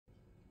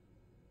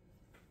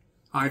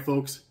Hi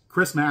folks,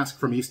 Chris Mask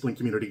from Eastland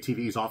Community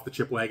TV's Off the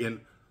Chip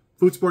Wagon.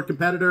 Food sport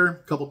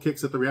competitor, couple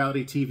kicks at the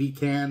reality TV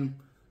can.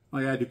 Oh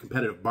yeah, I do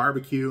competitive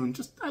barbecue and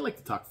I like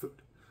to talk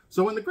food.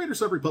 So when the Greater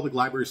Sudbury Public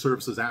Library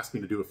Services asked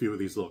me to do a few of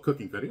these little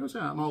cooking videos,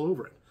 yeah, I'm all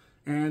over it.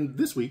 And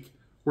this week,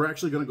 we're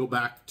actually going to go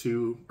back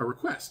to a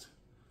request.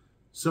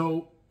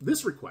 So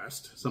this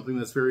request, something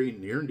that's very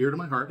near and dear to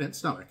my heart and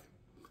stomach,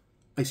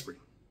 ice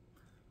cream.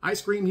 I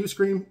scream, you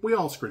scream, we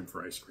all scream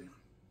for ice cream.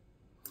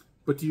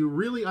 But do you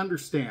really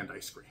understand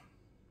ice cream?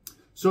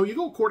 So you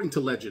go according to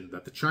legend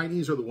that the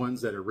Chinese are the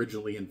ones that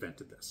originally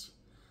invented this.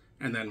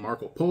 And then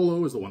Marco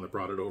Polo is the one that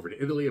brought it over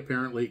to Italy,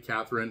 apparently.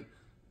 Catherine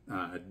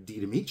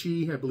de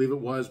Medici, I believe it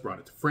was, brought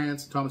it to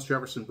France. Thomas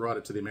Jefferson brought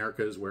it to the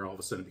Americas, where all of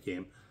a sudden it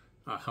became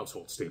a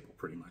household staple,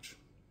 pretty much.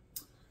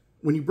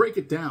 When you break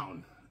it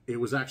down, it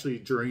was actually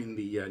during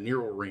the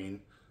Nero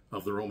reign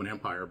of the Roman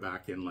Empire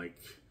back in, I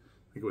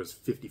think it was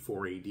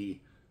 54 AD,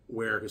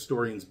 where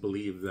historians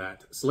believe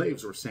that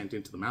slaves were sent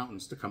into the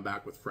mountains to come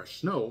back with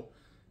fresh snow.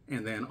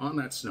 And then on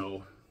that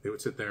snow, they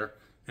would sit there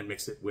and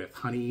mix it with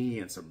honey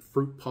and some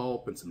fruit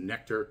pulp and some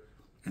nectar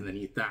and then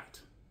eat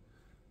that.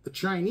 The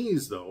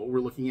Chinese, though,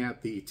 were looking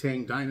at the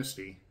Tang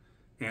Dynasty,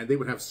 and they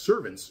would have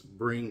servants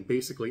bring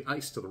basically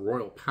ice to the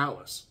royal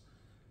palace.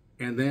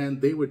 And then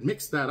they would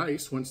mix that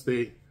ice, once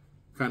they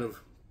kind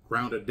of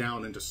ground it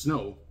down into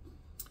snow,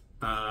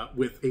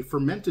 with a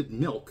fermented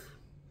milk,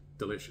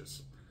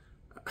 delicious,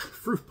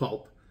 fruit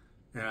pulp,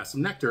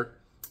 some nectar,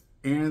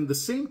 and the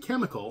same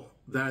chemical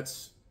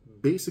that's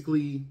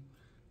basically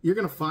you're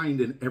going to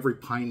find in every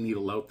pine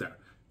needle out there.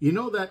 You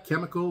know that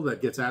chemical that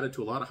gets added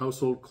to a lot of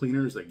household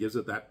cleaners that gives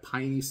it that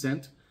piney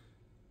scent?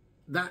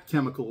 That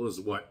chemical is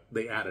what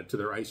they added to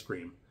their ice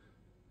cream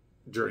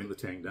during the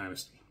Tang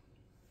Dynasty.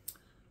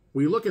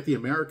 We look at the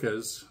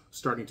Americas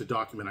starting to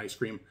document ice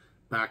cream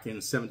back in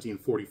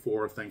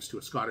 1744, thanks to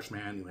a Scottish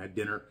man who had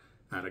dinner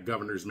at a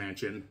governor's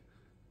mansion.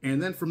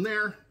 And then from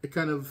there, it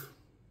kind of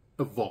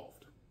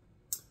evolved.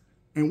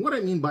 And what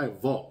I mean by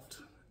evolved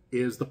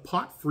is the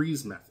pot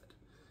freeze method.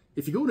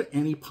 If you go to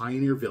any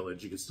pioneer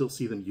village, you can still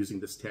see them using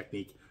this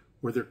technique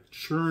where they're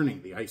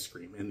churning the ice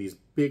cream in these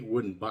big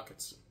wooden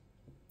buckets.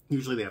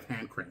 Usually they have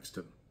hand cranks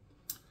to them.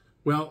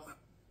 Well,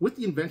 with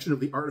the invention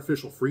of the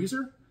artificial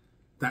freezer,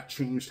 that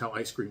changed how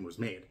ice cream was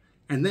made.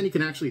 And then you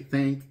can actually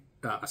thank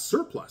a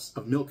surplus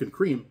of milk and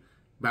cream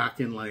back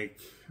in I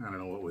don't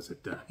know, what was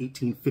it,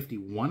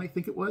 1851, I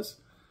think it was.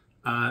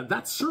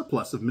 That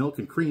surplus of milk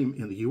and cream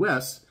in the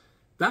US,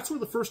 that's where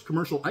the first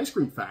commercial ice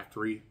cream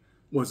factory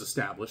was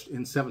established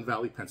in Seven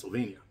Valley,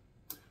 Pennsylvania.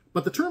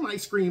 But the term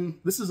ice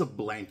cream, this is a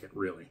blanket,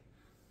 really,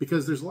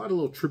 because there's a lot of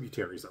little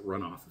tributaries that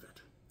run off of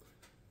it.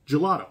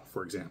 Gelato,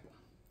 for example.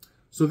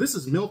 So this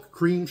is milk,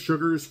 cream,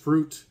 sugars,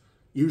 fruit.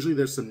 Usually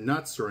there's some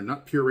nuts or a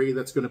nut puree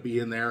that's going to be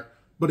in there,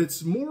 but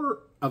it's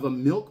more of a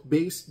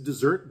milk-based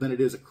dessert than it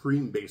is a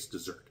cream-based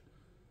dessert.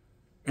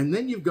 And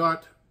then you've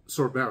got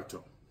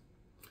sorbetto.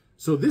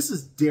 So this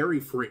is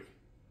dairy-free.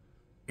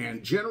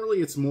 And generally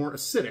it's more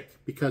acidic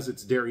because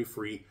it's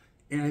dairy-free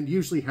and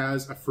usually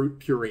has a fruit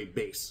puree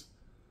base.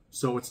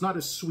 So it's not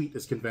as sweet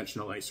as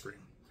conventional ice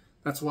cream.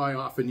 That's why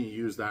often you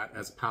use that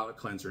as a palate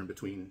cleanser in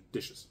between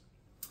dishes.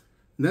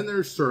 And then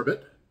there's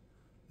sorbet.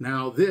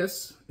 Now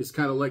this is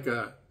kind of like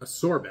a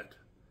sorbet.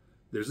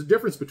 There's a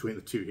difference between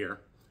the two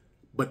here.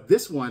 But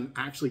this one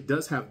actually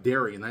does have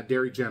dairy, and that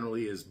dairy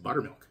generally is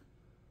buttermilk.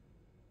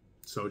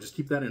 So just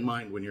keep that in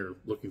mind when you're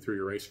looking through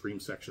your ice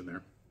cream section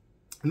there.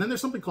 And then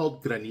there's something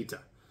called granita.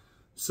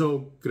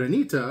 So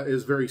granita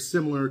is very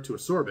similar to a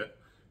sorbet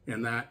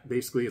in that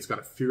basically it's got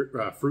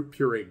a fruit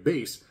puree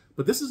base,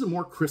 but this is a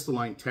more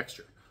crystalline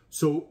texture.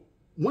 So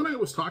when I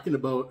was talking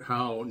about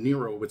how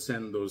Nero would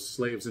send those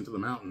slaves into the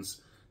mountains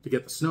to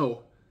get the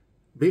snow,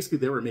 basically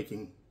they were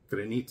making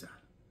granita.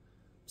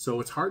 So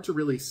it's hard to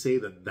really say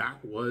that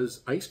that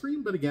was ice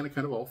cream, but again, it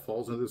kind of all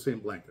falls under the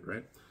same blanket,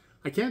 right?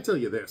 I can tell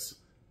you this,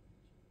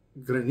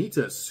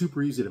 granita is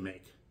super easy to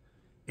make.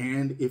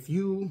 And if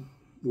you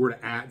were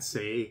to add,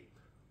 say,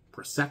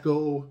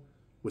 Prosecco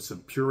with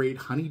some pureed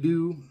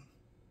honeydew,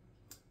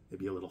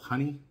 maybe a little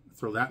honey,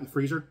 throw that in the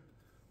freezer,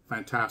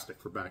 fantastic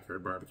for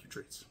backyard barbecue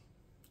treats.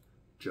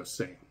 Just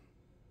saying.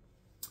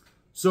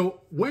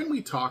 So when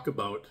we talk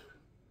about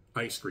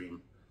ice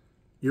cream,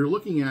 you're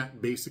looking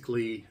at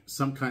basically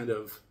some kind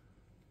of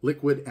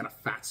liquid and a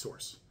fat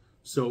source.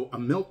 So a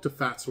milk to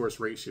fat source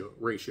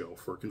ratio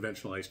for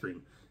conventional ice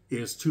cream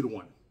is 2 to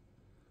 1.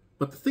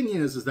 But the thing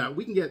is that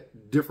we can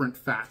get different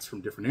fats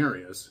from different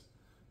areas,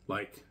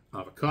 like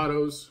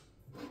avocados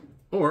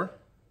or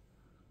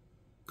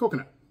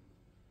coconut.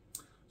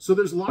 So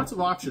there's lots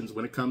of options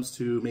when it comes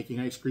to making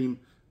ice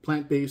cream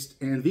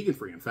plant-based and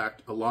vegan-free. In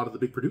fact, a lot of the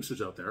big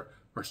producers out there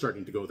are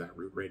starting to go that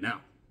route right now.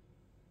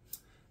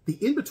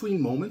 The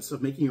in-between moments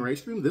of making your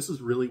ice cream, this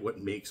is really what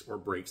makes or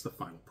breaks the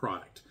final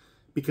product.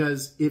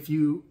 Because if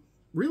you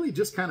really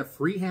just kind of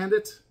freehand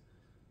it,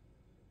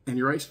 and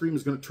your ice cream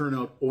is going to turn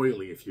out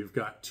oily if you've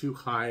got too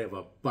high of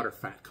a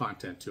butterfat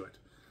content to it.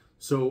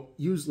 So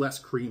use less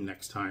cream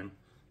next time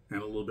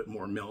and a little bit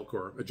more milk,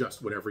 or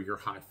adjust whatever your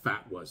high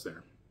fat was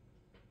there.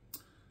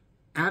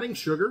 Adding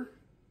sugar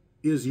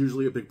is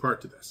usually a big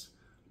part to this,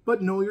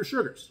 but know your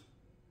sugars.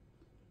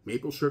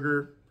 Maple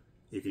sugar,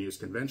 you can use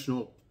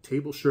conventional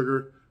table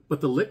sugar,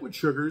 but the liquid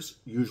sugars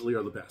usually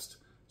are the best.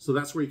 So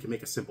that's where you can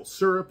make a simple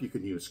syrup. You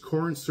can use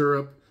corn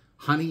syrup,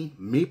 honey,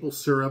 maple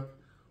syrup.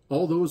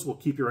 All those will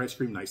keep your ice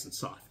cream nice and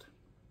soft.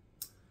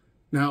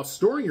 Now,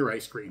 storing your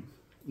ice cream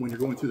when you're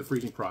going through the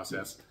freezing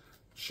process,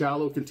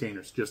 shallow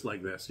containers just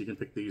like this. You can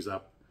pick these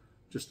up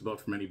just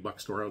about from any buck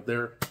store out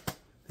there.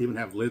 They even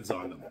have lids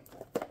on them.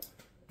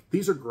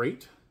 These are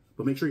great,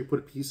 but make sure you put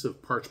a piece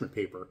of parchment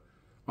paper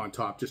on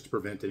top just to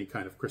prevent any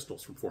kind of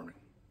crystals from forming.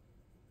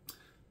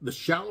 The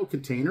shallow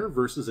container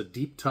versus a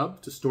deep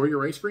tub to store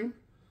your ice cream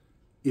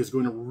is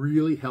going to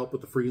really help with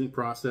the freezing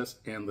process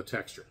and the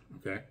texture,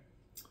 okay?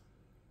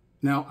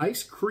 Now,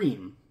 ice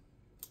cream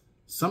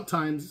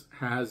sometimes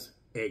has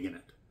egg in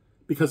it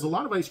because a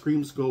lot of ice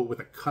creams go with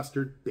a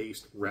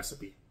custard-based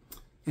recipe.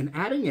 And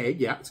adding egg,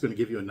 yeah, it's going to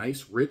give you a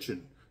nice, rich,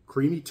 and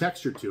creamy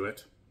texture to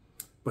it,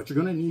 but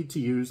you're going to need to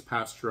use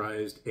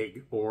pasteurized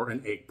egg or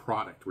an egg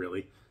product,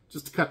 really,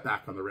 just to cut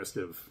back on the risk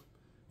of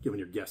giving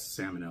your guests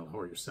salmonella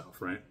or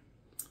yourself, right?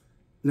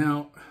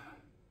 Now,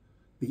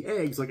 the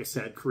eggs, like I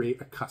said,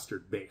 create a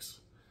custard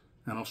base.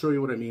 And I'll show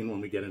you what I mean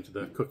when we get into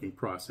the cooking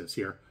process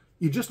here.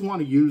 You just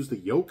want to use the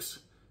yolks.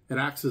 It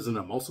acts as an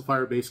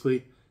emulsifier,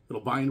 basically.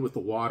 It'll bind with the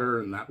water,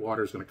 and that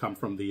water is going to come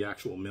from the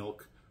actual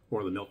milk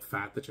or the milk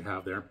fat that you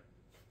have there.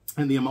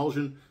 And the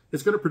emulsion,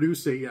 it's going to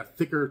produce a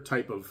thicker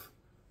type of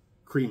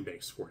cream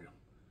base for you.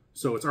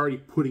 So it's already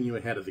putting you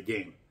ahead of the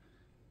game.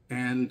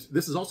 And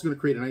this is also going to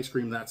create an ice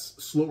cream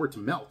that's slower to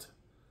melt.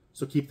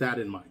 So keep that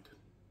in mind.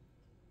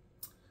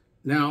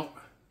 Now,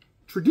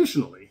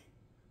 traditionally,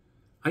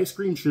 ice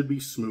cream should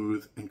be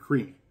smooth and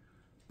creamy,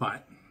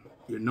 but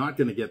you're not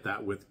going to get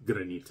that with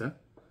granita.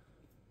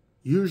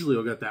 Usually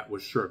you'll get that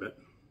with sherbet.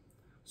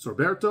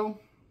 Sorberto,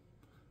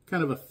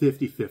 kind of a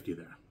 50-50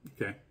 there,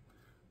 okay?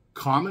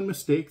 Common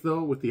mistake,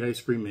 though, with the ice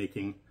cream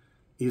making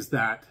is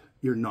that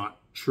you're not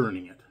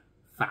churning it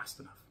fast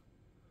enough.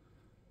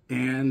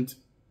 And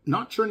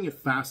not churning it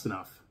fast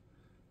enough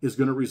is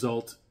going to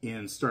result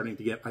in starting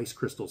to get ice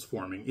crystals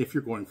forming if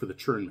you're going for the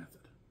churn method.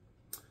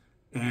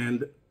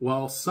 And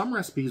while some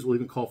recipes will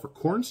even call for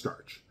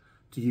cornstarch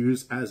to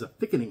use as a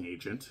thickening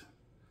agent,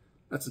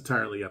 that's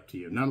entirely up to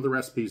you. None of the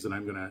recipes that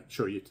I'm going to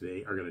show you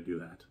today are going to do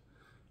that.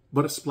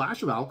 But a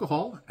splash of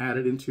alcohol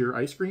added into your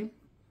ice cream,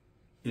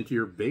 into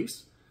your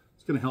base,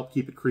 it's going to help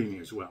keep it creamy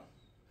as well.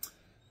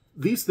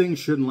 These things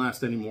shouldn't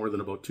last any more than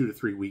about 2 to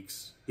 3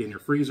 weeks in your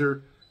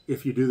freezer.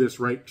 If you do this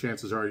right,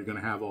 chances are you're going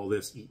to have all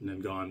this eaten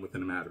and gone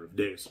within a matter of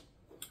days.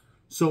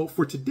 So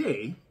for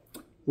today,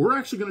 we're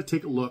actually going to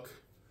take a look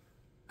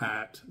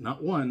at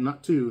not 1,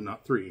 not 2,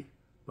 not 3,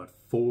 but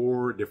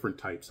 4 different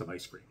types of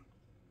ice cream.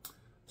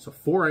 So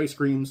 4 ice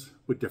creams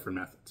with different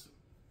methods.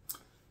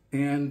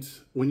 And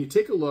when you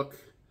take a look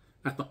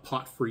at the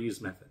pot freeze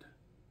method,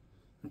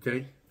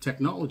 okay,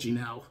 technology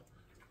now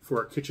for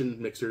our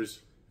kitchen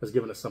mixers has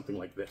given us something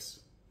like this.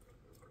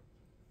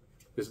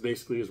 This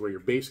basically is where your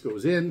base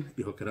goes in,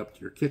 you hook it up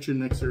to your kitchen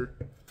mixer,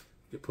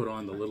 you put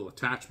on the little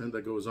attachment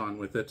that goes on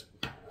with it,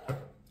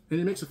 and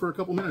you mix it for a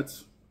couple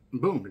minutes,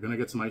 and boom, you're going to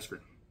get some ice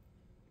cream.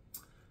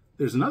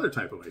 There's another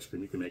type of ice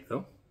cream you can make,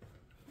 though,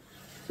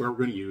 where we're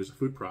going to use a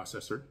food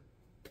processor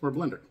or a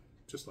blender,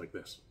 just like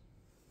this.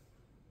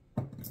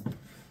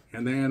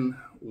 And then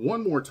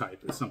one more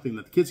type is something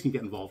that the kids can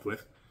get involved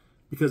with,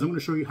 because I'm going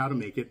to show you how to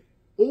make it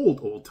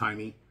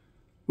old-timey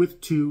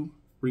with 2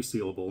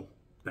 resealable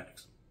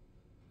bags.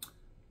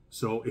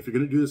 So if you're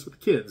going to do this with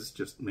the kids,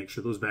 just make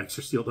sure those bags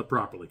are sealed up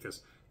properly,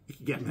 because it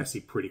can get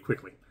messy pretty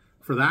quickly.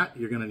 For that,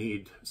 you're going to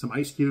need some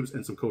ice cubes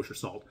and some kosher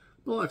salt.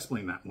 But I'll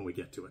explain that when we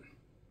get to it.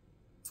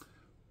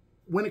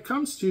 When it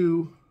comes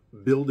to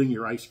building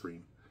your ice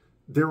cream,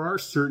 there are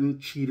certain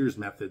cheaters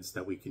methods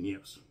that we can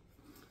use.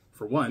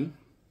 For one,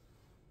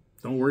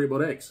 don't worry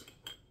about eggs.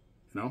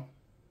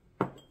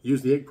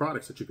 Use the egg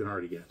products that you can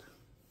already get.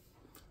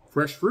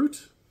 Fresh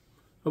fruit,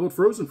 how about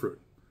frozen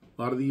fruit?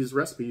 A lot of these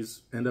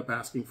recipes end up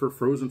asking for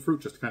frozen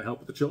fruit just to kind of help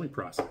with the chilling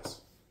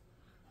process.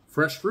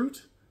 Fresh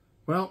fruit,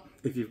 well,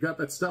 if you've got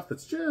that stuff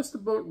that's just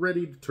about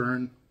ready to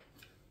turn,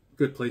 a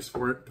good place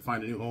for it to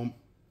find a new home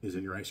is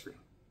in your ice cream.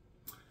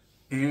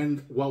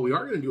 And while we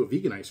are going to do a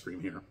vegan ice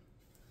cream here,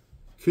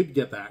 could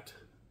get that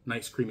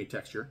nice creamy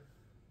texture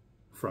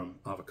from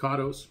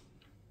avocados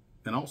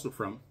and also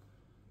from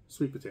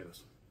sweet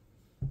potatoes.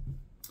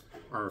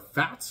 Our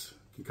fats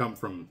can come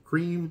from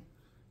cream,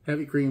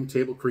 heavy cream,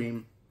 table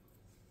cream,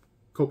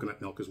 coconut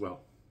milk as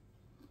well.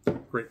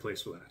 Great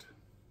place for that.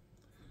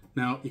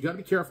 Now, you got to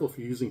be careful if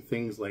you're using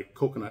things like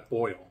coconut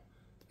oil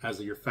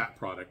as your fat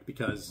product,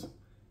 because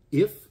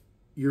if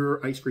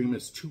your ice cream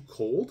is too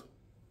cold,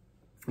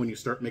 when you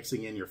start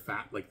mixing in your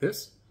fat like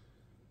this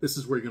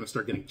is where you're going to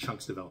start getting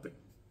chunks developing.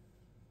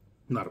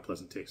 Not a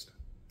pleasant taste.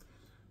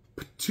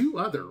 But 2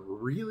 other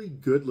really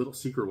good little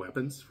secret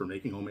weapons for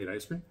making homemade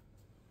ice cream: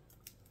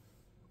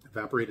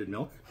 evaporated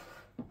milk,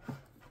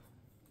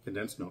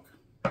 condensed milk.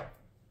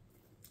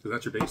 So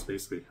that's your base,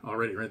 basically.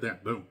 Already right there.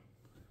 Boom.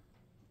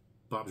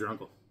 Bob's your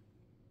uncle.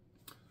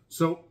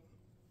 So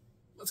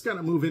let's kind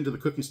of move into the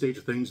cooking stage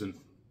of things and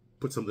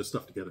put some of this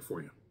stuff together for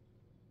you.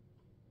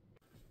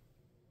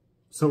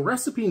 So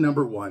recipe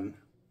number 1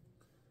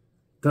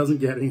 doesn't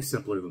get any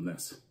simpler than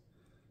this.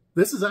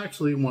 This is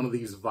actually one of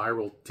these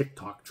viral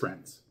TikTok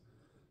trends.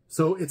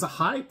 So it's a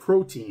high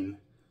protein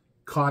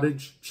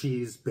cottage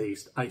cheese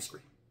based ice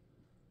cream.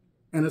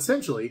 And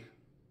essentially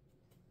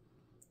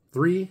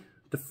 3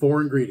 to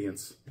 4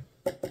 ingredients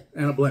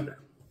and a blender.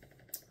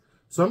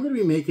 So I'm going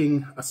to be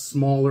making a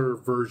smaller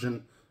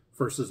version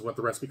versus what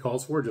the recipe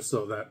calls for, just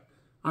so that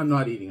I'm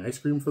not eating ice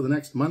cream for the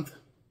next month.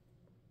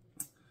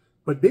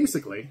 But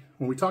basically,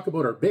 when we talk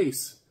about our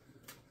base,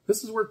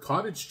 this is where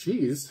cottage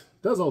cheese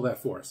does all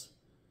that for us.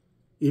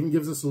 Even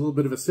gives us a little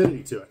bit of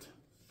acidity to it.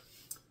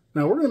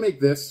 Now we're going to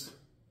make this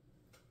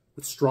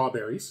with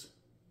strawberries.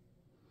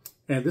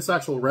 And this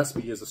actual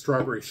recipe is a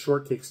strawberry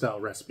shortcake style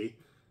recipe.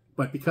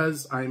 But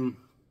because I'm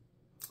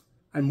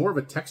more of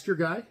a texture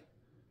guy,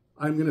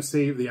 I'm going to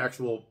save the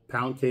actual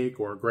pound cake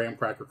or graham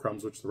cracker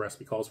crumbs, which the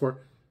recipe calls for.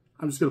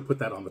 I'm just going to put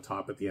that on the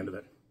top at the end of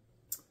it.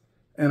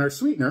 And our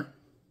sweetener,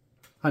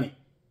 honey,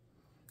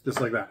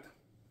 just like that.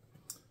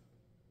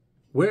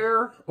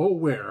 Where, oh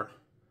where,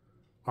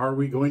 are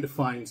we going to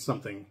find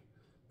something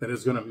that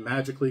is going to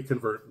magically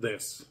convert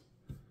this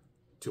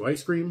to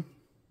ice cream?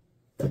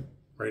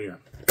 Right here.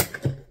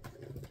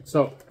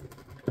 So,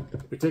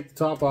 we take the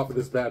top off of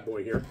this bad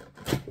boy here,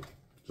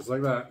 just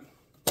like that.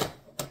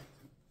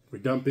 We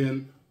dump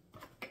in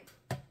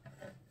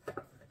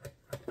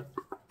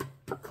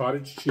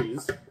cottage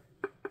cheese.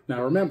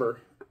 Now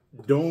remember,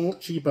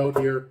 don't cheap out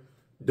here.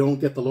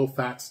 Don't get the low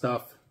fat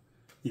stuff.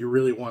 You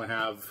really want to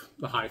have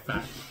the high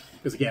fat,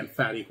 because again,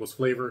 fat equals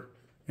flavor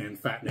and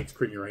fat makes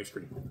creamier ice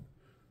cream.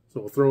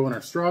 So we'll throw in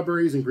our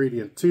strawberries,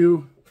 ingredient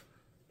 2.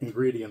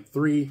 Ingredient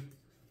 3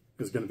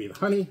 is going to be the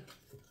honey.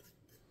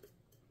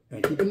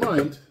 And keep in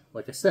mind,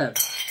 like I said,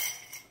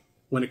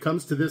 when it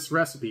comes to this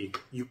recipe,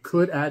 you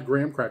could add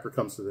graham cracker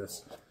crumbs to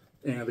this.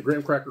 And the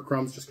graham cracker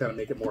crumbs just kind of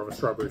make it more of a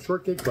strawberry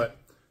shortcake, but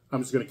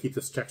I'm just going to keep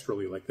this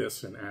texturally like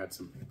this and add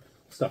some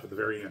stuff at the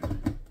very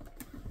end.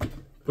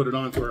 Put it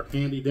onto our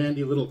handy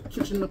dandy little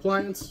kitchen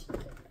appliance.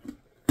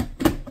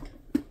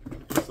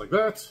 Just like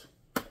that.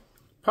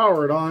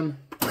 Power it on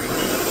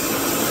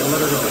and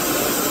let her go.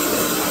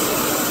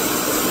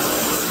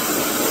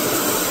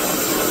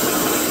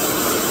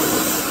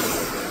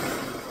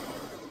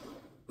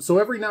 So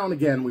every now and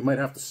again, we might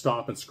have to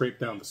stop and scrape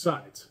down the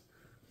sides.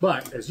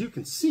 But as you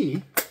can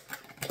see,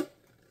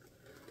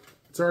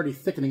 it's already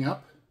thickening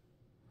up.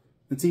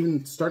 It's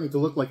even starting to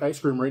look like ice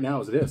cream right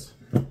now as it is.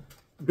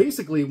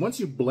 Basically, once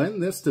you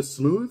blend this to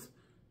smooth,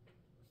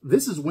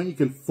 this is when you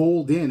can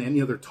fold in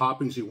any other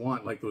toppings you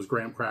want, like those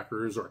graham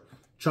crackers or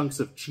chunks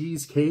of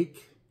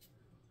cheesecake.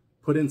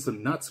 Put in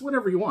some nuts,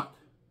 whatever you want.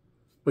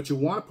 But you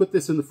want to put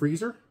this in the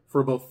freezer for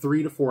about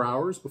 3 to 4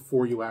 hours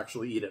before you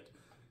actually eat it.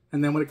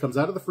 And then when it comes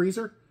out of the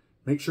freezer,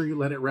 make sure you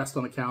let it rest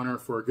on the counter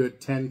for a good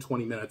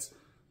 10-20 minutes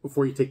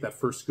before you take that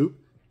first scoop,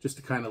 just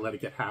to kind of let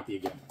it get happy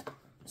again.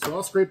 So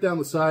I'll scrape down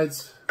the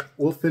sides,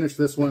 we'll finish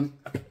this one,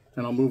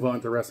 and I'll move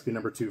on to recipe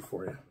number 2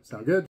 for you.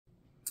 Sound good?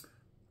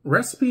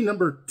 Recipe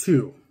number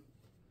 2,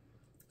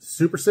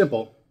 super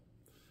simple,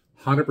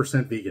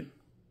 100% vegan.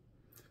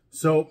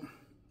 So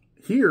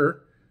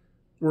here,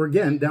 we're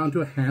again down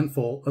to a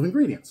handful of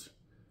ingredients.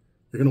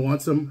 You're going to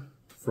want some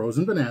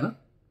frozen banana.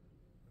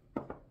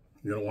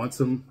 You're going to want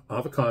some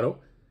avocado.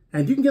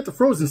 And you can get the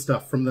frozen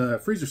stuff from the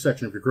freezer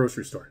section of your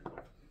grocery store.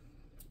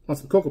 Want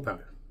some cocoa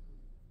powder.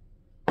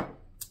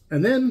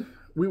 And then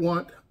we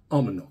want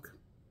almond milk.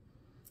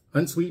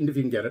 Unsweetened if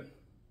you can get it.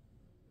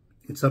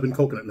 You can sub in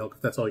coconut milk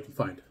if that's all you can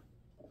find.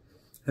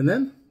 And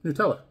then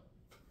Nutella.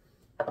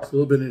 Just a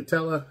little bit of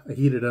Nutella. I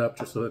heat it up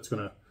just so it's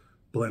going to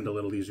blend a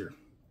little easier.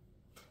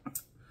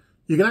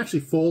 You can actually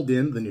fold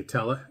in the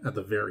Nutella at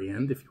the very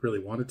end if you really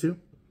wanted to.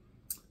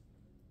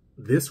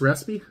 This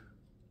recipe,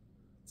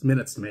 it's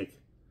minutes to make.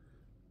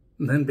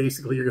 And then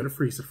basically you're going to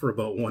freeze it for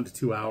about 1 to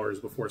 2 hours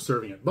before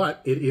serving it.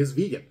 But it is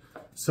vegan.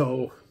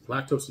 So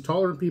lactose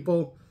intolerant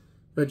people,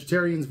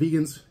 vegetarians,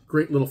 vegans,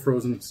 great little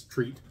frozen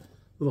treat,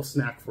 little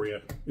snack for you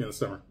in the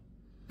summer.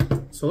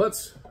 So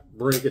let's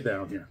break it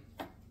down here.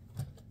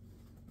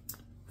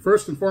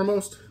 First and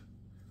foremost,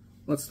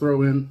 let's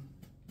throw in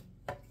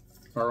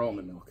our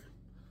almond milk.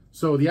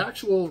 So the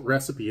actual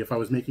recipe, if I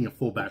was making a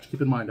full batch,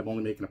 keep in mind I'm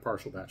only making a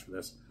partial batch for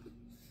this.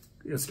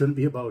 It's going to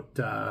be about,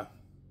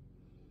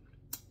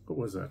 what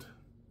was that?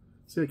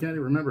 See, I can't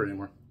even remember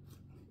anymore.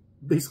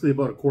 Basically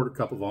about a 1/4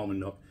 cup of almond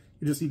milk.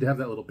 You just need to have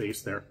that little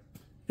base there.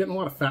 Getting a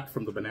lot of fat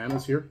from the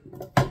bananas here.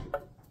 So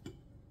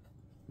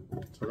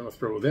we're going to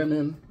throw them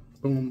in.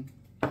 Boom.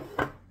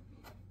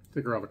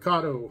 Take our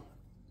avocado.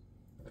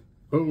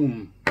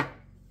 Boom.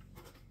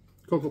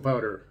 Cocoa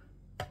powder.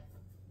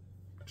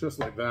 Just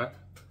like that.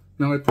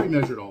 Now I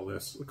pre-measured all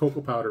this. The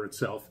cocoa powder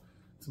itself,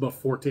 it's about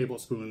 4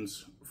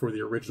 tablespoons for the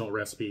original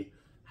recipe,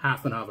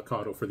 half an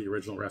avocado for the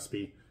original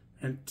recipe,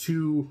 and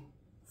 2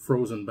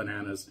 frozen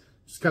bananas.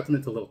 Just cut them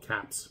into little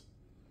caps.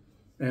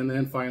 And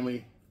then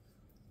finally,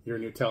 your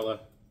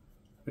Nutella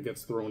that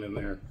gets thrown in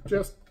there,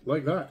 just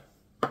like that.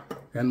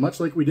 And much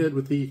like we did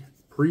with the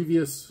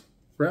previous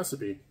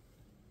recipe,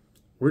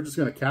 we're just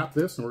going to cap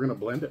this and we're going to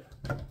blend it.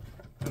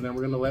 And then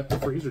we're going to let the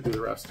freezer do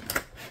the rest.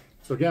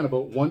 So again,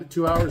 about 1 to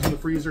 2 hours in the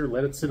freezer.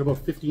 Let it sit about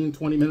 15,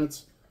 20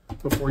 minutes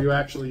before you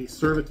actually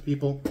serve it to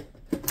people.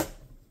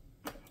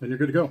 Then you're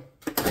good to go.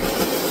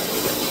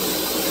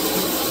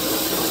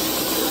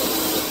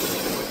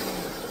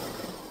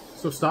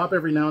 So stop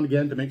every now and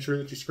again to make sure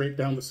that you scrape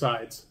down the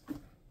sides.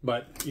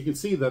 But you can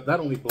see that that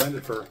only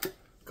blended for a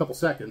couple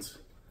seconds,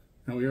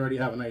 and we already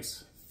have a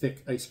nice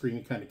thick ice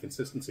creamy kind of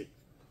consistency.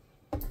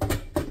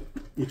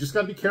 You just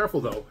got to be careful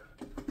though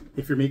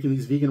if you're making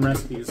these vegan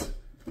recipes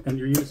and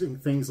you're using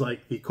things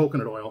like the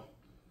coconut oil,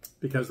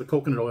 because the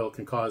coconut oil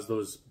can cause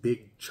those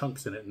big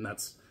chunks in it, and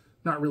that's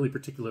not really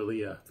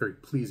particularly a very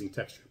pleasing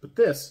texture. But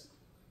this,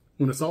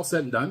 when it's all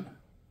said and done,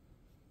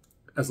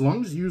 as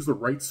long as you use the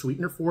right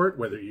sweetener for it,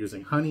 whether you're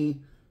using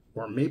honey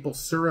or maple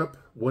syrup,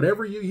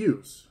 whatever you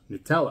use,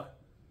 Nutella,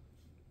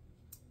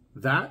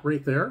 that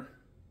right there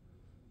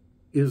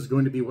is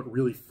going to be what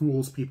really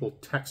fools people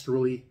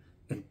texturally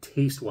and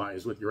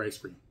taste-wise with your ice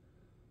cream.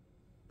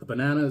 The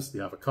bananas,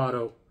 the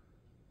avocado,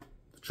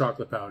 the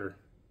chocolate powder,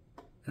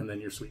 and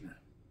then your sweetener.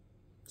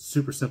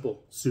 Super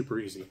simple, super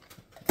easy.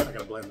 I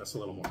gotta blend this a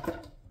little more.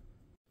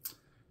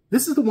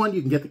 This is the one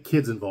you can get the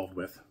kids involved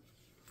with.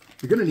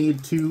 You're gonna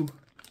need 2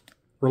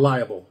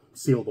 reliable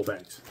sealable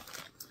bags,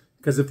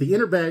 because if the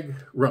inner bag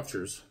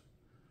ruptures,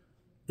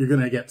 you're going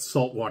to get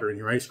salt water in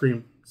your ice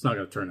cream. It's not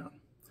going to turn out.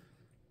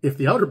 If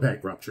the outer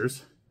bag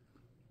ruptures,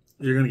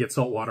 you're going to get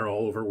salt water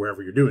all over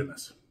wherever you're doing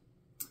this.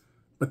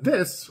 But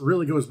this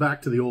really goes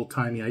back to the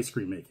old-timey ice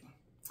cream making.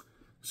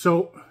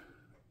 So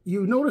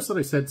you notice that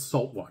I said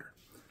salt water.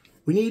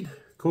 We need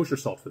kosher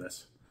salt for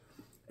this,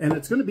 and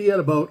it's going to be at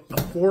about a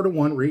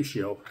 4-to-1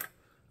 ratio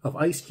of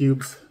ice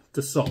cubes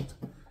to salt,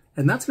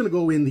 and that's going to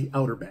go in the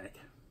outer bag.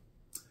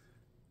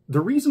 The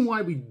reason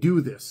why we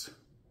do this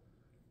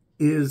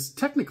is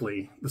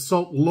technically the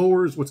salt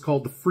lowers what's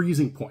called the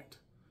freezing point.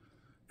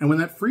 And when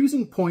that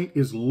freezing point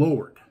is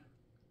lowered,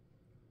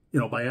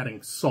 by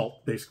adding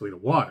salt basically to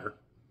water,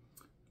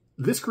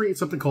 this creates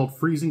something called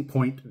freezing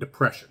point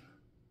depression.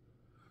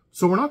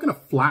 So we're not going to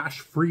flash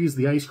freeze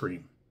the ice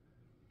cream.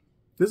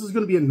 This is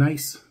going to be a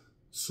nice,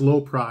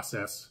 slow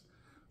process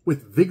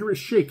with vigorous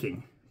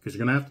shaking, because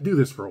you're going to have to do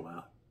this for a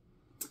while,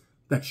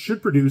 that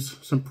should produce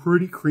some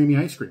pretty creamy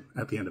ice cream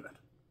at the end of it.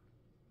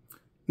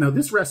 Now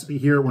this recipe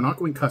here, we're not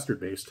going custard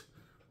based.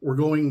 We're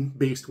going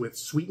based with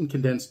sweetened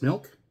condensed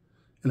milk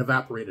and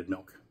evaporated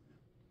milk.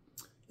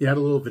 You add a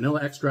little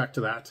vanilla extract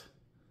to that,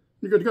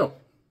 you're good to go.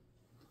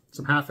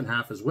 Some half and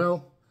half as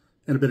well,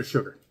 and a bit of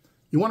sugar.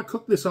 You want to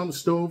cook this on the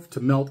stove to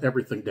melt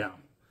everything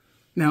down.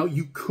 Now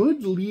you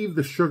could leave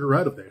the sugar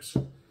out of this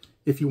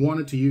if you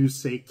wanted to use,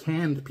 say,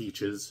 canned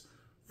peaches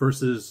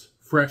versus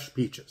fresh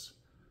peaches.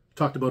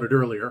 Talked about it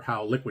earlier,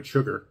 how liquid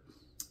sugar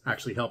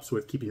actually helps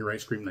with keeping your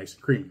ice cream nice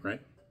and creamy,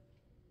 right?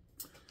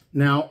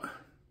 Now,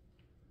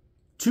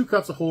 2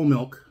 cups of whole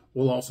milk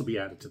will also be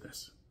added to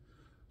this.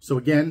 So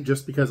again,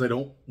 just because I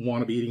don't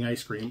want to be eating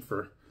ice cream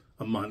for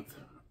a month,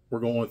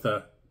 we're going with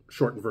a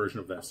shortened version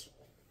of this.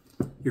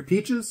 Your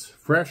peaches,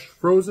 fresh,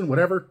 frozen,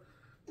 whatever,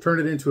 turn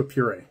it into a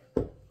puree.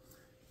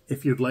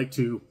 If you'd like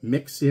to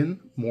mix in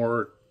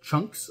more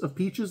chunks of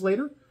peaches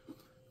later,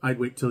 I'd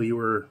wait till you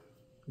were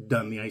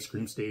done the ice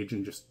cream stage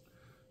and just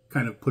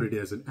kind of put it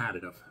as an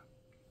additive.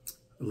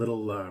 A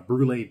little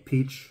bruleed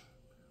peach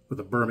with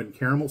a bourbon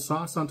caramel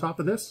sauce on top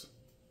of this.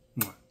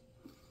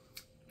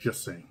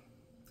 Just saying.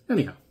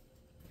 Anyhow,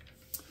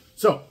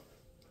 so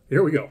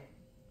here we go.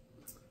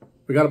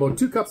 We got about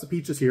 2 cups of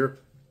peaches here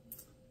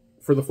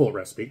for the full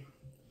recipe.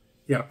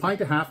 You got a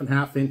pint of half and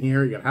half in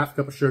here. You got a half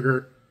cup of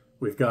sugar.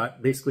 We've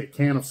got basically a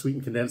can of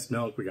sweetened condensed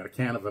milk. We got a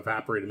can of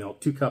evaporated milk,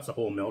 2 cups of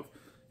whole milk,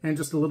 and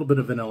just a little bit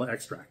of vanilla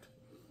extract.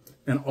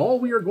 And all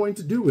we are going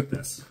to do with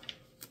this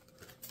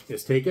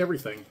is take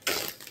everything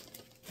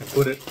and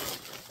put it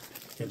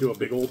into a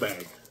big old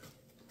bag.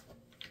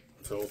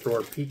 So we'll throw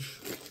our peach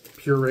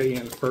puree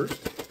in first.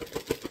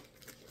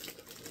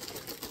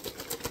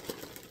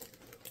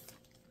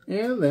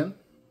 And then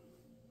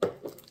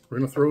we're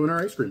going to throw in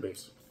our ice cream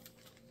base.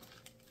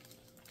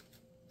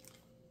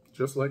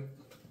 Just like,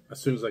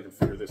 as soon as I can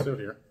figure this out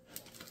here.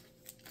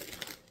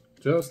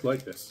 Just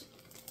like this.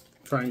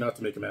 Trying not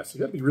to make a mess. You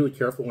got to be really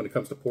careful when it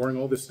comes to pouring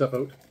all this stuff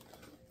out.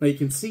 Now you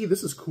can see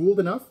this is cooled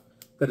enough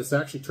that it's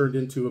actually turned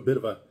into a bit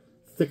of a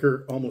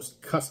thicker,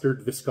 almost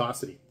custard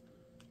viscosity.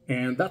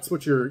 And that's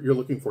what you're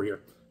looking for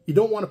here. You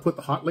don't want to put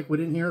the hot liquid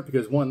in here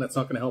because, 1, that's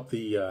not going to help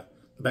the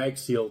bag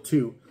seal.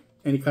 2,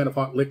 any kind of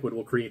hot liquid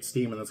will create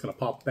steam and that's going to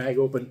pop the bag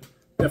open.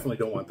 Definitely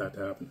don't want that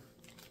to happen.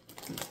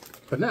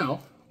 But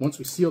now, once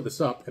we seal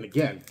this up, and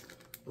again,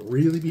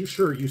 really be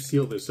sure you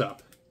seal this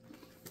up.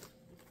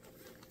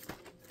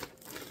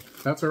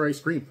 That's our ice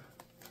cream.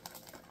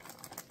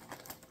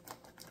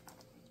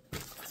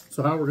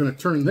 So how we're going to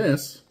turn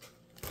this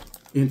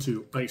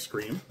into ice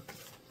cream,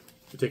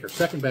 we take our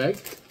second bag,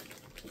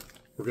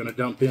 we're going to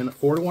dump in a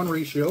 4-to-1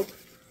 ratio,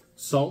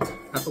 salt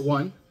at the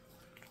 1,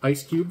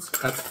 ice cubes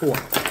at the 4.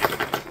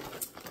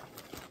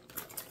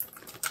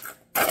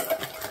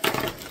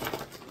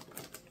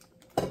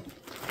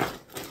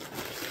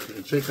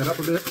 Shake that up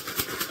a bit.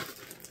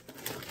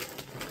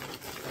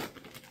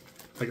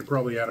 I could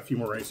probably add a few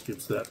more ice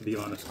cubes to that, to be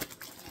honest.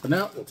 But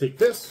now we'll take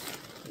this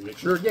and make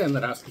sure again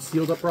that it has to be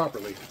sealed up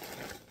properly.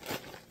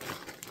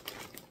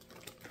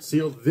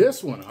 Seal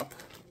this one up.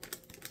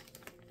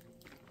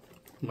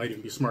 Might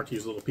even be smart to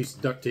use a little piece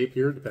of duct tape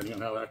here, depending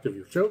on how active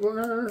your children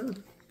are.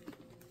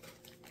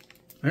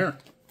 There.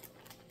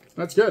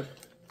 That's good.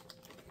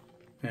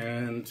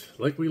 And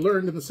like we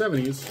learned in the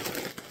 70s,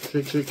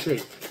 shake, shake,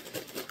 shake.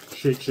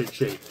 Shake, shake,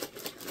 shake.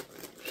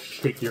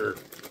 Shake your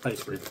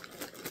ice cream.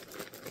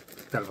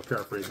 Kind of a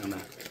paraphrase on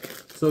that.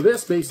 So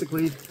this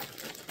basically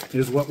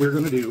is what we're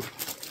going to do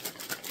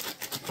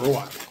for a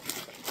while.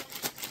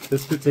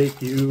 This could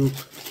take you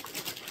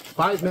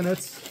 5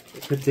 minutes.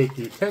 It could take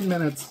you 10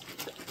 minutes.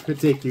 It could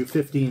take you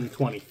 15,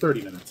 20,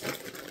 30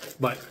 minutes.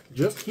 But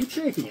just keep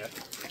shaking it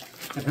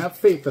and have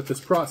faith that this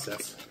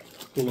process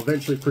will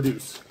eventually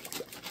produce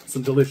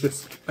some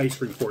delicious ice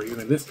cream for you.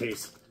 And in this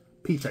case,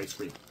 peach ice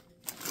cream.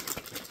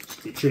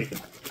 Just keep shaking.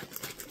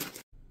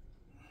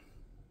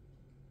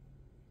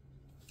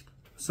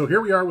 So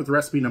here we are with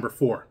recipe number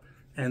 4.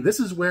 And this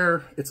is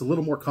where it's a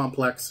little more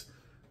complex.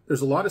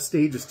 There's a lot of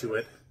stages to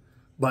it,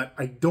 but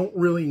I don't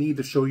really need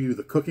to show you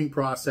the cooking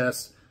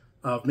process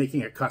of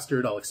making a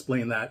custard. I'll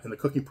explain that in the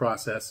cooking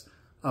process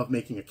of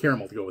making a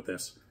caramel to go with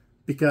this.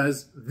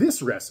 Because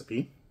this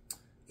recipe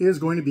is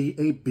going to be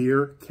a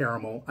beer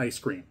caramel ice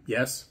cream.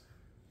 Yes,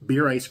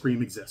 beer ice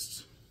cream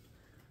exists.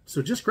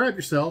 So just grab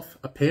yourself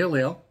a pale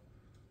ale.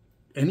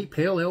 Any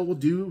pale ale will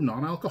do,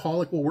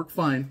 non-alcoholic will work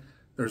fine.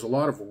 There's a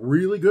lot of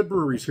really good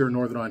breweries here in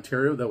Northern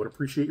Ontario that would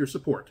appreciate your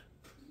support.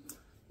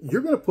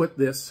 You're going to put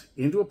this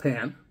into a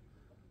pan.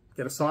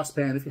 Get a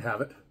saucepan if you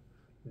have it.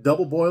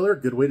 Double boiler,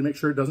 good way to make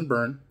sure it doesn't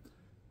burn.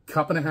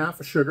 1.5 cups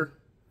of sugar.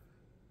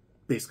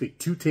 Basically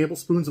 2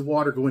 tablespoons of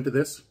water go into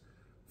this.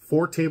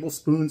 4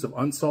 tablespoons of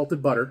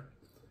unsalted butter.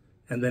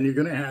 And then you're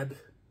going to add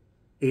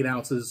 8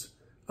 ounces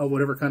of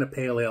whatever kind of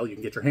pale ale you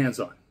can get your hands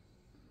on.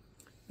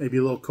 Maybe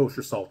a little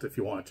kosher salt if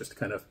you want, just to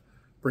kind of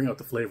bring out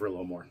the flavor a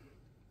little more.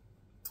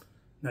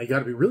 Now you got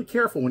to be really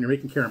careful when you're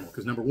making caramel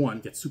because number 1,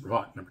 it gets super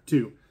hot. Number 2,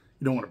 you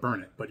don't want to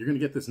burn it, but you're going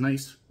to get this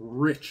nice,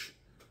 rich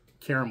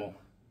caramel.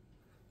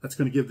 That's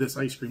going to give this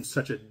ice cream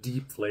such a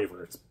deep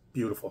flavor. It's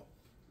beautiful.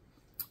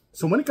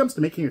 So when it comes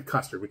to making a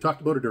custard, we talked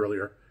about it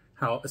earlier,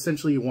 how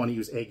essentially you want to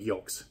use egg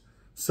yolks.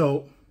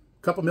 So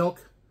cup of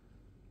milk,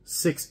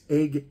 6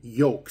 egg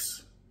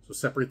yolks. So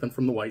separate them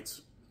from the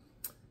whites.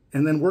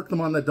 And then work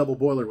them on that double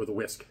boiler with a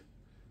whisk.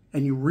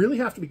 And you really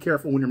have to be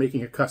careful when you're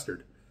making a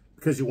custard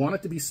because you want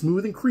it to be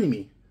smooth and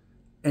creamy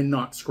and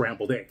not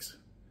scrambled eggs.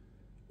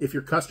 If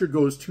your custard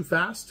goes too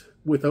fast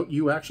without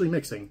you actually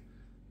mixing,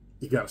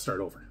 you got to start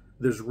over.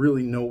 There's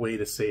really no way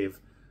to save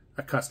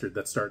a custard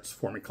that starts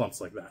forming clumps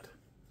like that.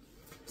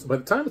 So by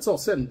the time it's all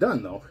said and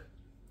done though,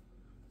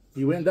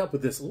 you end up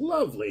with this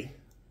lovely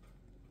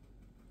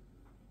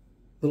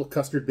little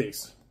custard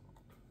base.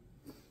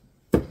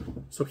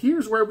 So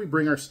here's where we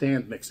bring our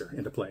stand mixer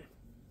into play.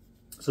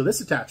 So this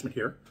attachment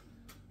here,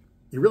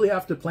 you really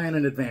have to plan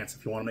in advance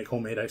if you want to make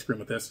homemade ice cream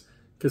with this,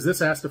 because this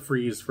has to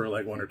freeze for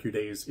like 1 or 2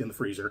 days in the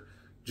freezer,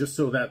 just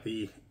so that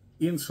the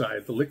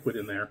inside, the liquid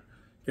in there,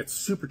 gets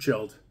super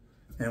chilled.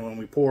 And when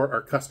we pour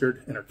our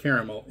custard and our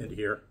caramel into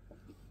here,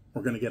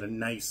 we're going to get a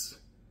nice,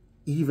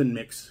 even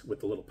mix with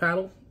the little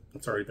paddle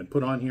that's already been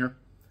put on here,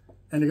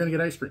 and you're going to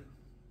get ice cream.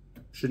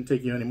 Shouldn't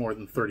take you any more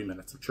than 30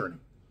 minutes of churning.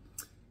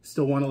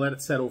 Still want to let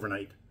it set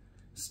overnight.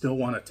 Still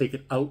want to take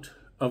it out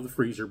of the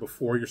freezer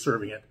before you're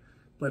serving it.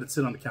 Let it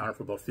sit on the counter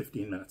for about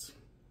 15 minutes.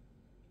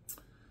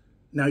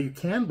 Now you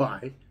can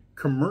buy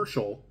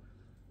commercial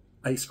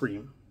ice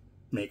cream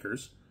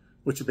makers,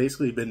 which have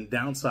basically been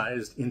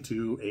downsized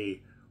into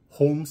a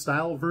home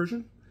style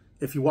version.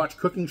 If you watch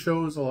cooking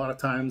shows, a lot of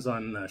times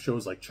on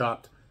shows like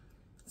Chopped,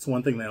 it's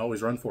one thing they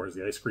always run for is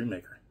the ice cream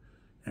maker.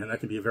 And that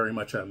can be very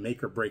much a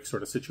make or break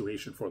sort of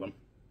situation for them.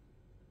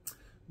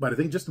 But I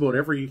think just about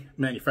every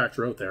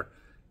manufacturer out there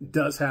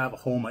does have a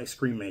home ice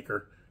cream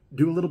maker.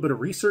 Do a little bit of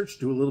research,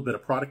 do a little bit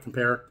of product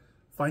compare,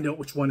 find out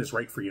which one is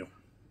right for you.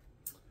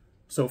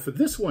 So for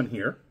this one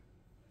here,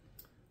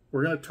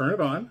 we're going to turn it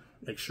on,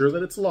 make sure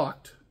that it's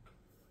locked,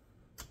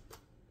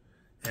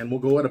 and we'll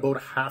go at about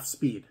 1/2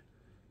 speed.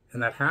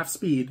 And that 1/2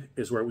 speed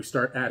is where we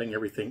start adding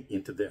everything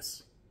into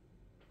this.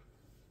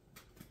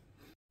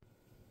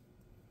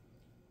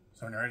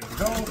 So when you're ready to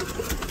go,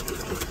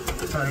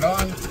 turn it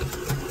on,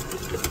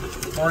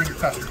 pour in your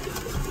custard.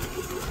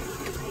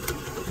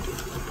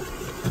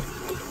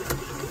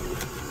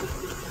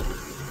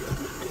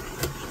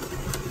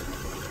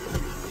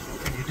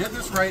 Did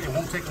this right, it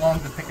won't take long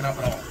to pick it up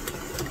at all.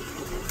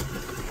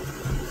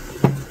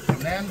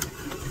 And then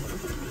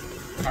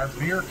our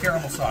beer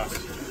caramel sauce,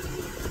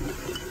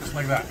 just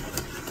like that.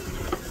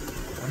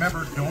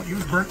 Remember, don't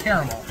use burnt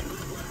caramel,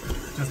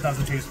 it just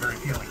doesn't taste very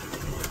appealing.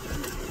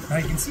 Now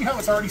you can see how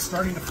it's already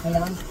starting to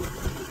form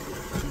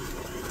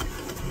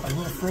a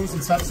little frozen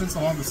substance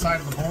along the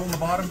side of the bowl in the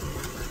bottom. I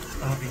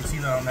don't know if you can see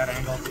that on that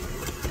angle.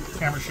 The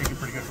camera's shaking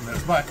pretty good from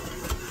this, but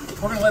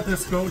We're going to let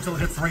this go until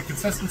it hits the right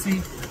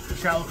consistency.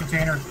 Shallow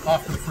container,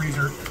 off to the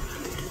freezer.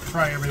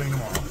 Try everything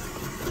tomorrow.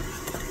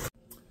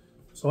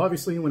 So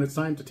obviously when it's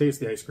time to taste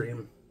the ice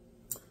cream,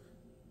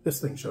 this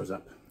thing shows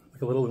up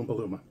like a little Oompa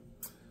Loompa.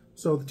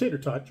 So the Tater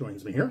Tot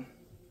joins me here.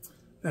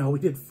 Now we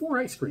did 4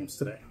 ice creams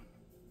today.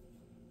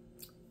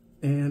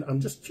 And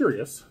I'm just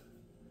curious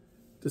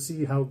to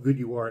see how good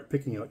you are at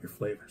picking out your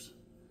flavors.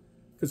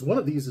 Because one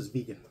of these is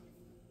vegan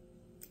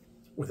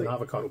with an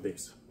avocado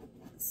base.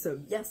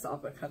 So yes,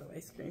 avocado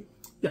ice cream.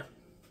 Yeah.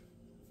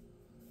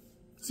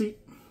 See,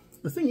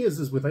 the thing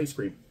is with ice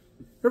cream,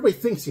 everybody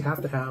thinks you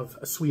have to have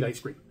a sweet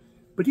ice cream,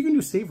 but you can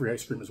do savory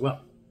ice cream as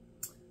well.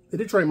 They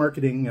did try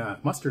marketing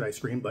mustard ice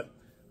cream, but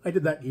I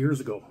did that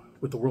years ago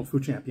with the World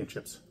Food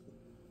Championships.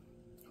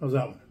 How's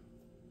that one?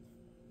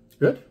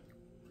 Good?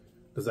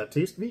 Does that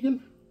taste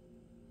vegan?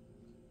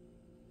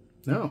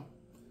 No.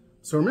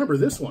 So remember,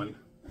 this one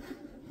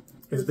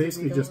is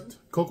basically just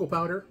cocoa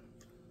powder,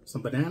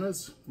 some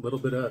bananas, a little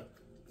bit of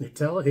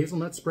Nutella,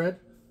 hazelnut spread.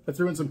 I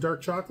threw in some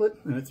dark chocolate,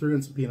 and I threw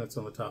in some peanuts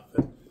on the top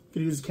of it. You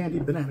could use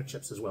candied banana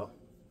chips as well.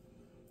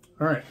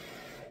 All right.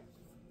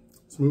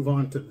 Let's move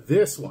on to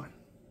this one.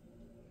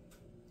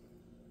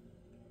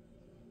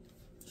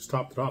 Just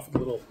topped it off with a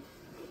little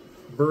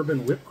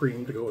bourbon whipped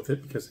cream to go with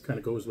it because it kind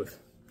of goes with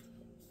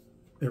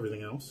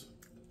everything else.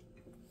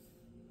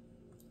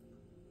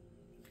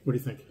 What do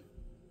you think?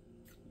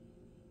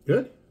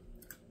 Good?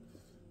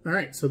 All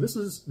right, so this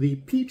is the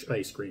peach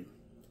ice cream.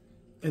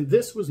 And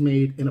this was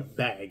made in a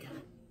bag.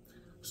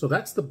 So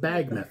that's the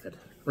bag method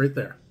right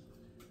there.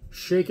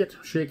 Shake it,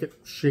 shake it,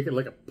 shake it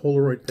like a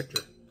Polaroid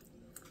picture.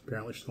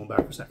 Apparently she's going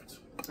back for seconds.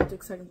 It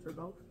took seconds for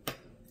both.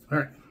 All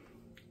right,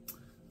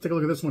 take a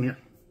look at this one here.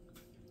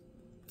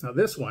 Now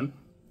this one,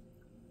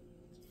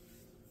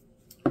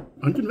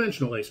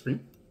 unconventional ice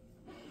cream.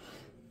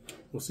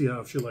 We'll see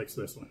how she likes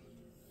this one.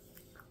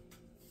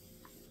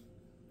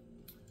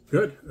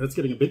 Good, that's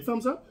getting a big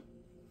thumbs up.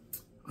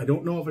 I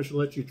don't know if I should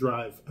let you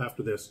drive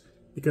after this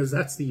because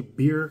that's the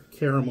beer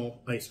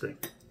caramel ice cream.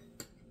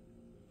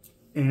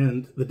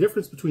 And the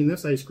difference between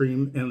this ice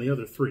cream and the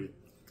other 3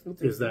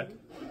 is that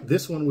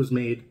this one was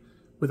made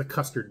with a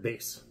custard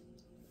base.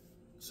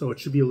 So it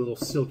should be a little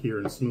silkier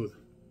and smooth.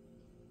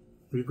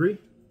 We agree?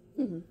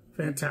 Mm-hmm.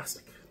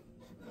 Fantastic.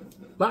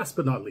 Last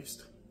but not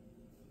least,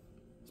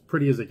 as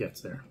pretty as it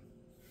gets there.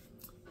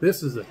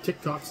 This is a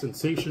TikTok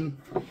sensation.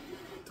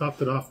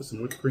 Topped it off with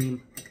some whipped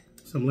cream,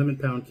 some lemon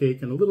pound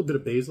cake, and a little bit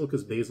of basil,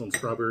 because basil and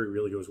strawberry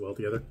really goes well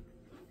together.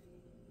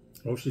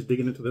 Oh, she's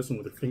digging into this one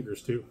with her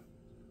fingers too.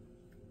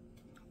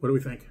 What do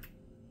we think?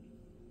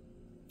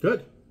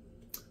 Good.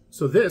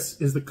 So this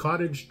is the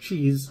cottage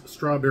cheese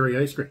strawberry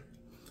ice cream.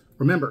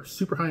 Remember,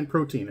 super high in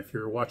protein if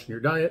you're watching your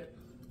diet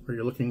or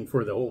you're looking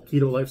for the whole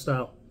keto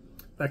lifestyle.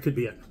 That could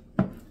be it.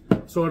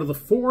 So out of the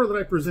 4 that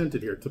I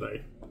presented here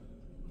today,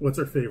 what's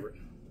our favorite?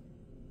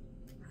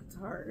 That's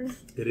hard.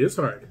 It is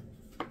hard.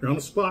 You're on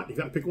the spot. You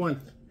got to pick one.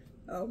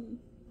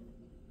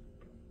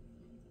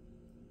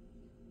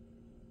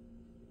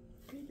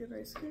 Vegan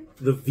ice cream.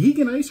 The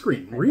vegan ice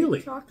cream, really?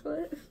 Like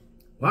chocolate.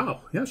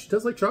 Wow. Yeah, she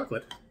does like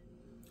chocolate.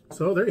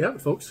 So there you have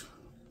it, folks.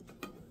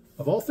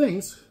 Of all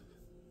things,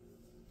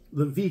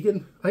 the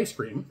vegan ice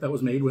cream that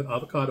was made with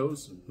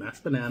avocados,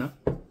 mashed banana,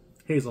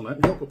 hazelnut,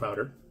 and cocoa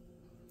powder,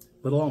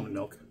 little almond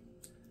milk.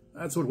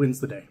 That's what wins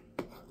the day.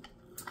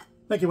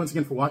 Thank you once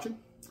again for watching.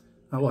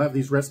 We'll have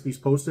these recipes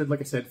posted.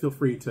 Like I said, feel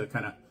free to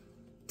kind of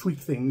tweak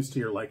things to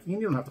your liking.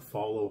 You don't have to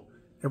follow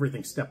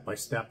everything step by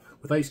step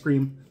with ice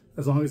cream,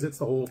 as long as it's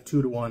the whole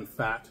 2-to-1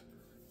 fat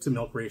to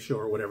milk ratio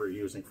or whatever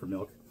you're using for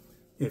milk.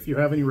 If you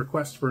have any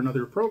requests for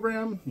another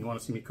program, you want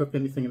to see me cook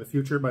anything in the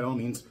future, by all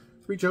means,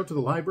 reach out to the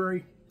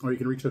library, or you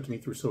can reach out to me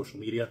through social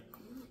media.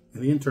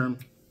 In the interim,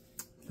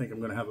 I think I'm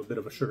going to have a bit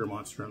of a sugar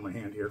monster on my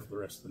hand here for the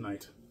rest of the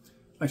night.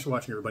 Thanks for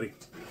watching, everybody.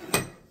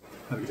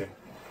 Have a good day.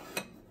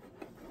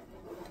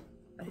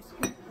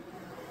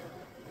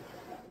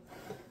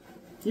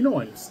 You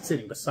know I'm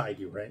sitting beside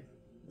you, right?